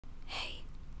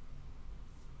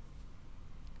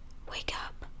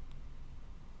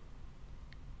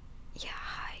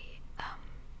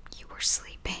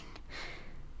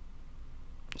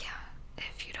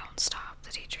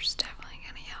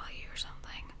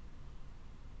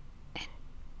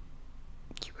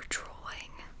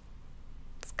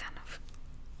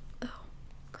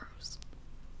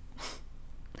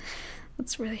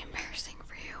That's really embarrassing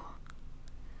for you.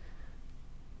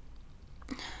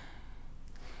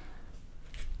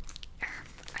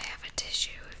 I have a tissue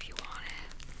if you want it.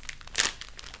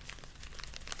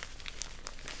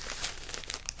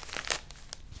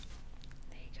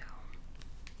 There you go.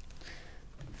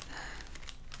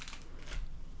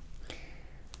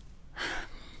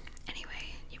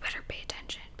 Anyway, you better pay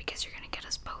attention because you're gonna get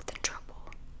us both in trouble.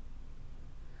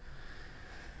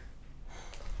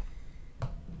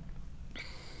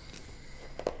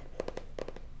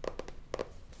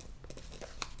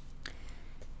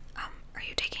 Are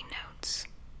you taking notes?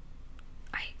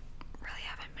 I really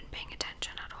haven't been paying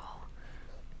attention at all.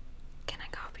 Can I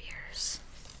copy yours?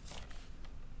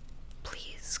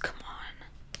 Please, come on.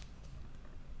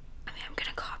 I mean, I'm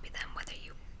gonna copy them whether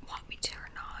you want me to or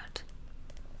not.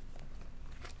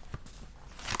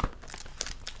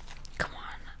 Come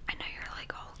on, I know you're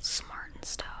like all smart and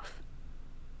stuff.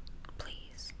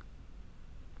 Please.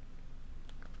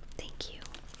 Thank you.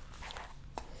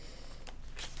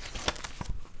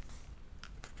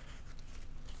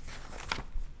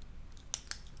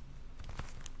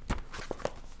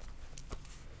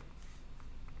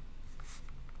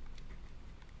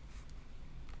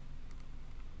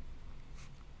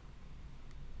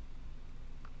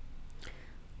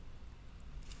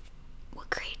 What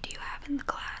grade do you have in the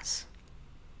class?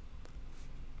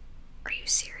 Are you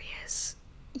serious?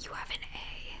 You have an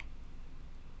A?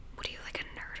 What are you, like a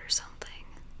nerd or something?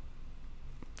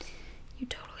 You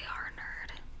totally are a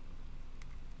nerd.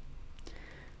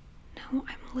 No,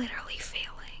 I'm literally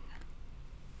failing.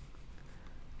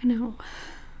 I know.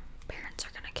 Parents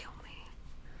are gonna kill me.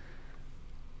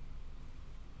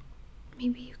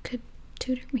 Maybe you could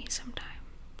tutor me sometime,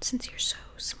 since you're so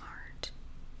smart.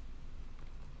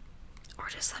 Or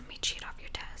just let me cheat off your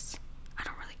tests. I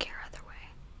don't really care either way.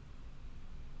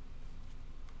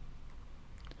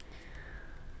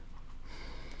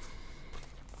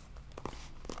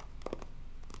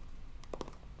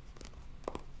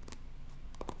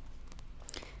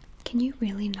 Can you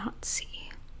really not see?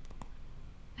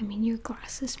 I mean, your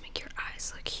glasses make your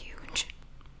eyes look huge.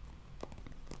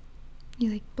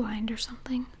 You like blind or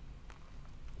something?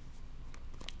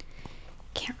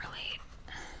 Can't relate.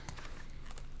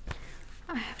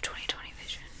 I have 20/20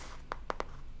 vision.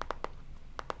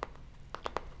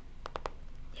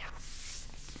 Yeah.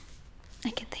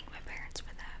 I can thank my parents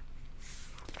for that.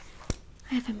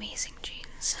 I have amazing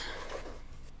genes.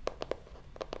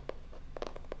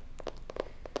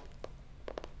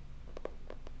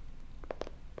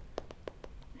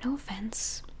 No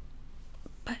offense,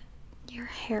 but your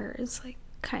hair is like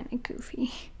kind of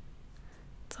goofy.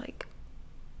 It's like,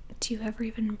 do you ever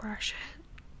even brush it?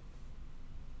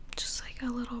 Just like a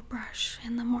little brush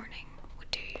in the morning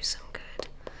would do you some good.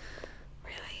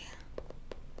 Really.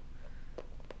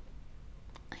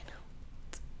 I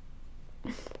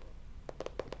know.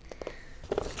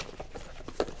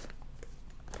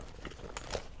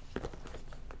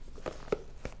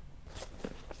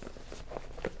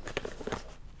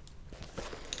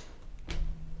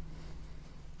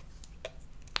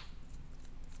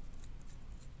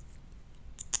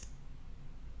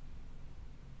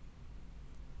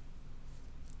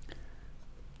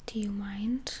 Do you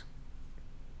mind?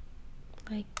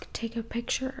 Like, take a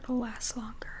picture, it'll last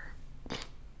longer.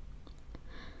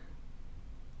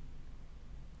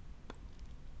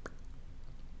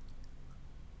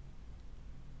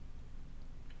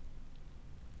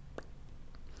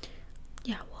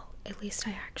 Yeah, well, at least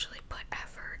I actually put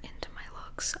effort into my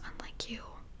looks, unlike you.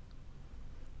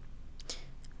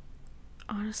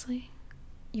 Honestly,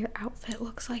 your outfit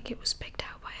looks like it was picked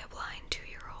out by a blind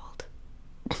 2-year-old.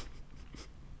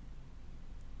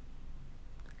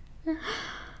 Oh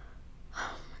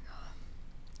my god.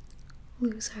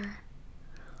 Loser.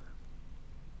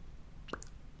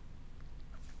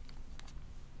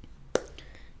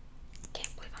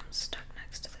 Can't believe I'm stuck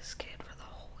next to this kid for the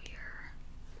whole year.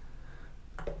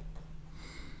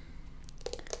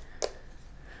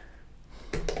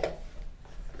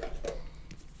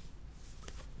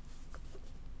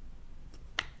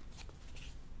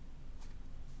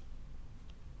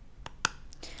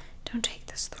 Don't take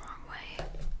this the wrong way,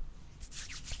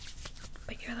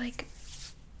 but you're like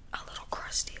a little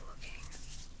crusty looking.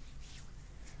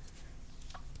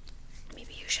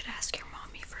 Maybe you should ask your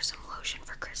mommy for some lotion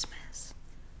for Christmas.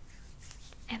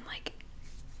 And like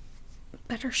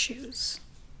better shoes.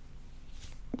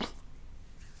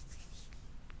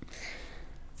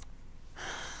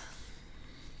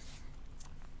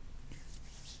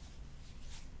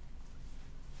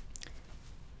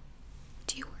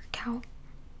 Do you work out?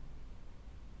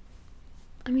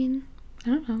 I mean, I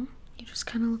don't know. You just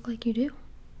kind of look like you do.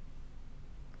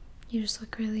 You just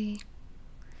look really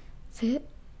fit.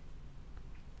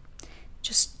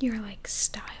 Just your like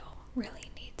style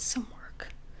really needs some work.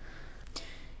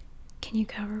 Can you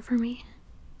cover for me?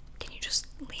 Can you just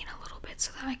lean a little bit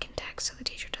so that I can text so the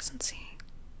teacher doesn't see?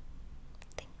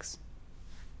 Thanks.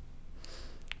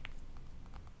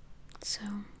 So,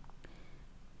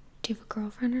 do you have a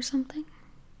girlfriend or something?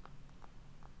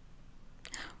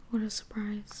 What a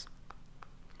surprise.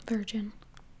 Virgin.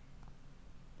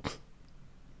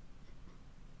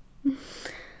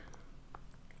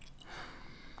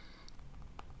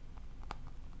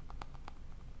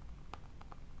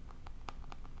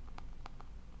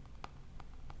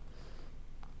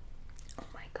 Oh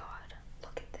my god,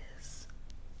 look at this.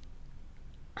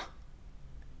 I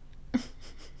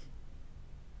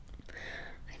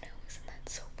know, isn't that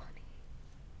so funny?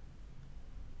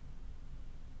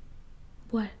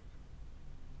 What?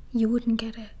 You wouldn't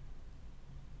get it.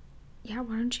 Yeah,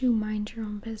 why don't you mind your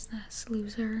own business,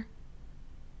 loser?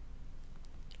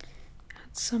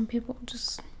 Some people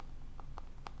just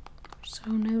are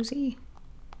so nosy.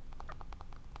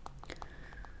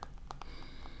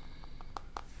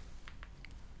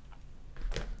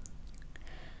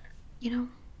 You know,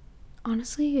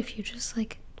 honestly, if you just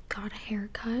like got a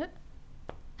haircut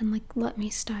and like let me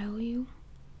style you,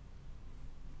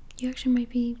 you actually might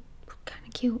be kind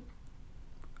of cute.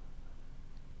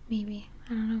 Maybe,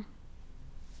 I don't know.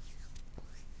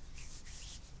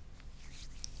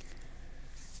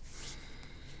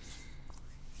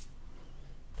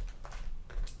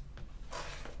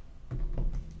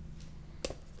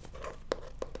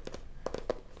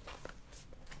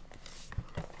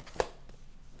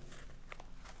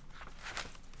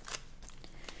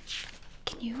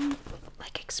 Can you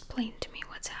like explain to me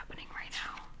what's happening right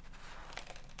now?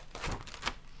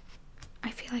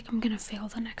 I feel like I'm gonna fail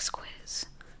the next quiz,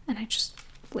 and I just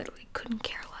literally couldn't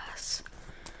care less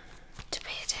to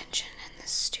pay attention in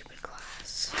this stupid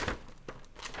class.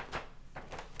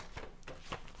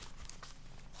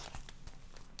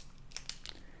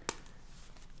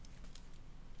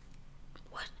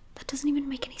 What? That doesn't even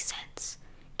make any sense.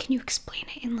 Can you explain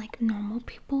it in like normal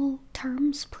people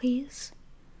terms, please?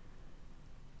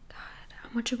 God, how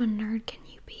much of a nerd can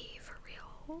you be for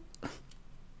real?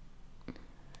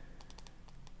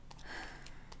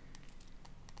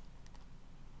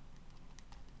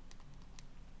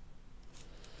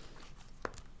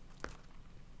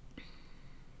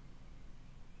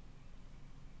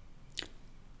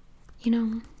 You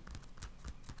know,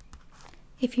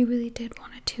 if you really did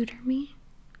want to tutor me,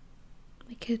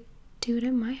 we could do it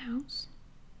at my house.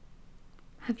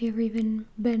 Have you ever even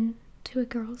been to a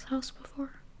girl's house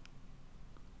before?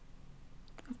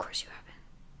 Of course you haven't.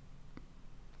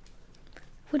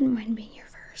 Wouldn't mind being your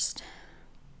first.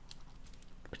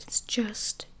 But it's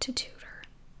just to tutor.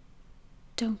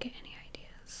 Don't get any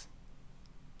ideas.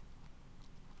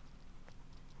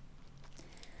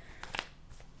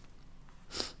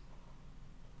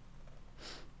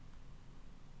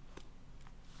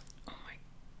 Oh my.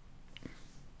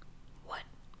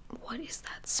 What is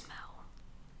that smell?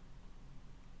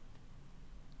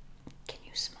 Can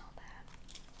you smell that?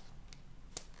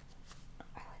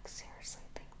 I seriously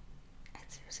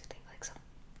think like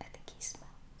I think he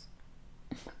smells.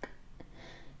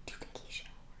 Do you think he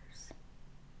showers?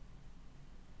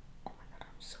 Oh my god,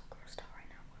 I'm so grossed out right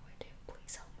now. What do?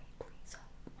 Please help me, please help.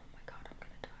 Oh my god, I'm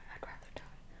gonna die. I'd rather die.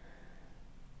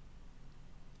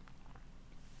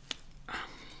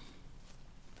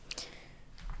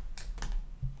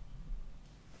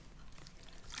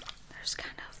 There's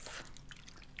kind of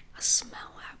a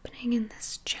smell happening in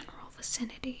this general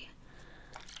vicinity.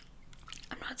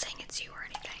 I'm not saying it's you or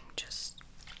anything, just...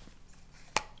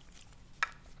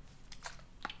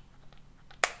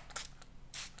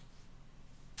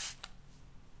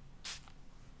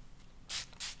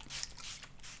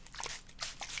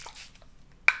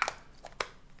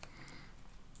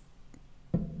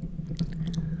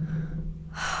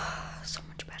 so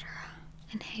much better.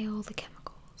 Inhale the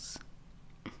chemicals.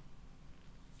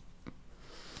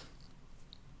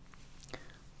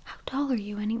 How tall are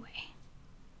you anyway?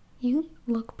 You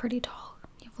look pretty tall.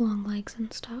 You have long legs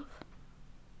and stuff.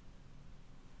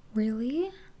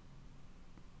 Really?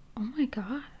 Oh my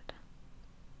god.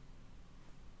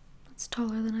 That's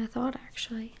taller than I thought,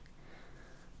 actually.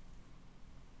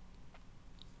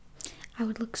 I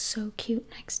would look so cute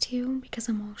next to you because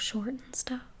I'm all short and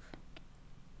stuff.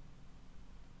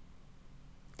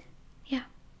 Yeah.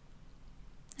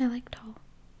 I like tall.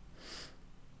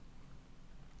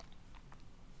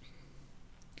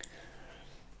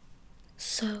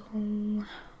 So,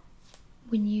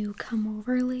 when you come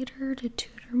over later to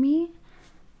tutor me,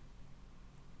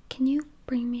 can you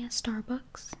bring me a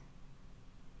Starbucks?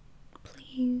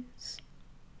 Please.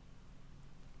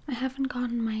 I haven't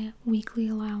gotten my weekly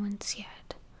allowance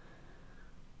yet.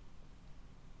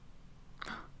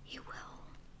 You will.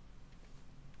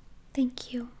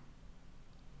 Thank you.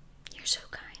 You're so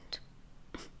kind.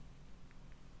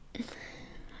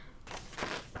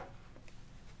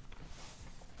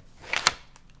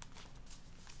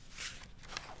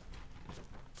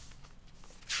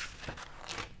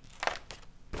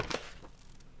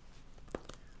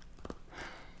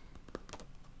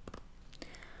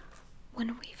 When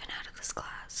are we even out of this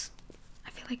class? I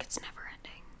feel like it's never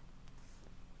ending.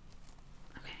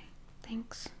 Okay,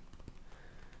 thanks.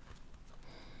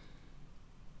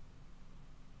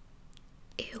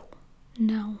 Ew.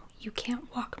 No, you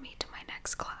can't walk me to my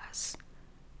next class.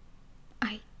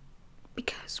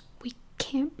 Because we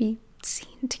can't be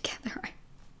seen together.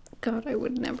 God, I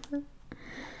would never.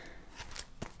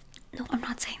 No, I'm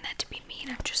not saying that to be mean.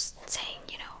 I'm just saying,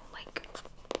 like,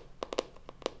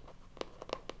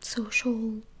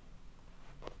 social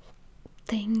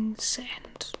things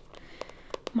and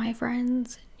my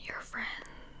friends and your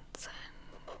friends,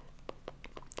 and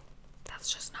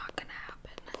that's just not gonna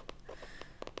happen.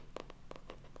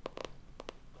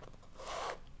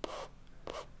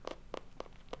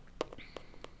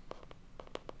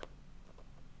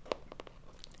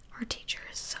 Our teacher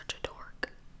is such a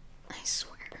dork, I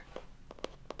swear.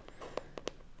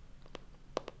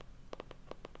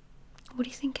 What do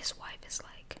you think his wife is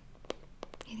like?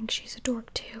 Do you think she's a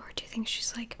dork too, or do you think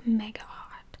she's like mega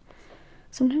hot?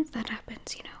 Sometimes that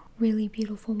happens, really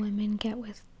beautiful women get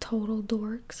with total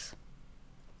dorks.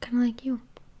 Kinda like you.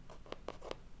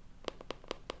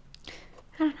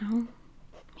 I don't know.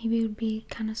 Maybe it would be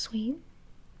kinda sweet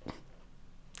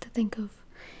to think of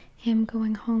him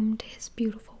going home to his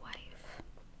beautiful wife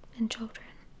and children.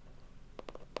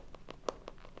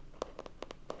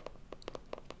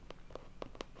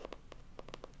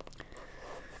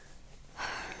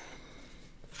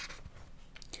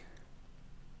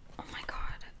 Oh my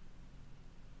god.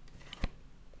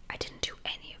 I didn't do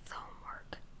any of the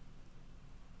homework.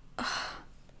 Ugh.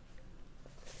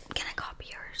 Can I copy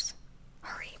yours?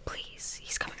 Hurry, please.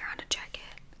 He's coming around to check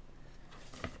it.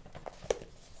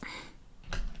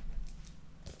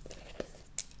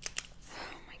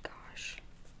 Oh my gosh.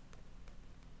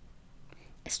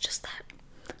 It's just that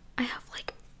I have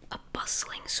like a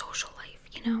bustling social life,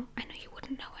 I know you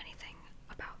wouldn't know anything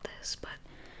about this, but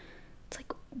it's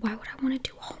like, why would I want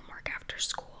to do homework after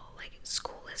school? Like,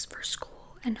 school is for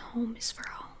school and home is for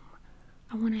home.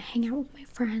 I want to hang out with my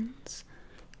friends,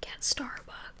 get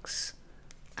Starbucks.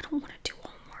 I don't want to do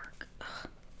homework. Ugh.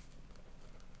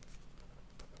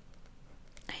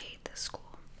 I hate this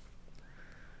school.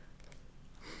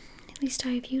 At least I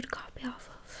have you to copy off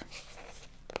of.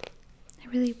 I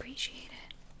really appreciate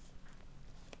it.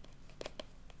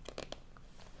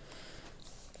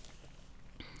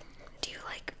 Do you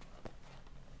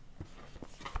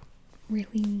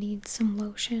really need some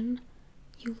lotion?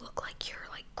 You look like you're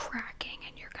cracking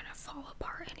and you're gonna fall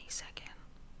apart any second.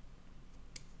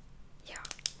 Yeah.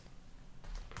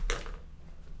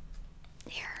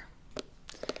 Here.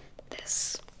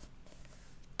 This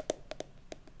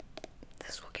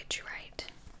will get you right.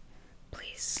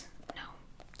 Please. No.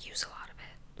 Use a lot of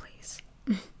it, please.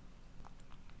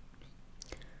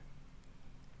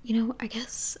 I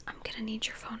guess I'm gonna need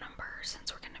your phone number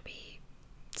since we're gonna be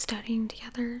studying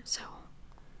together, so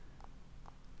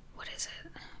what is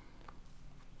it?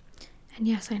 And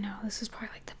yes, I know, this is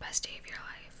probably the best day of your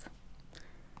life.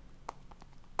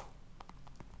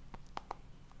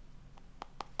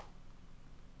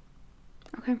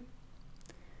 Okay.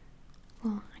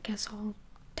 Well, I guess I'll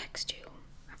text you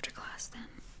after class then.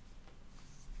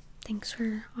 Thanks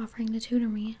for offering to tutor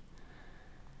me.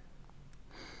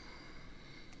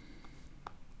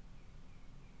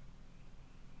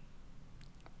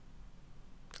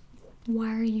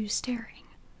 Why are you staring?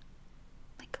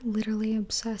 Literally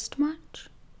obsessed much?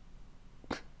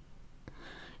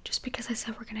 Just because I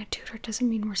said we're gonna tutor doesn't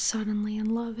mean we're suddenly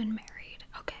in love and married,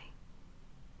 okay?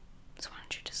 So why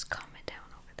don't you just calm it down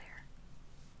over there?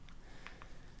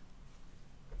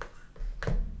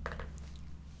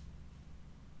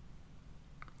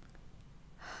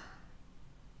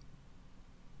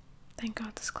 Thank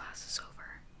God this class is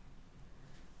over.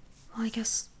 Well, I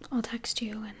guess I'll text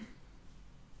you and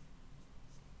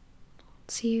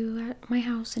see you at my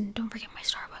house, and don't forget my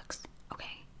Starbucks,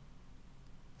 okay?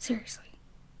 Seriously.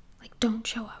 Don't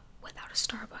show up without a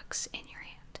Starbucks in your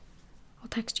hand. I'll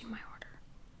text you my order.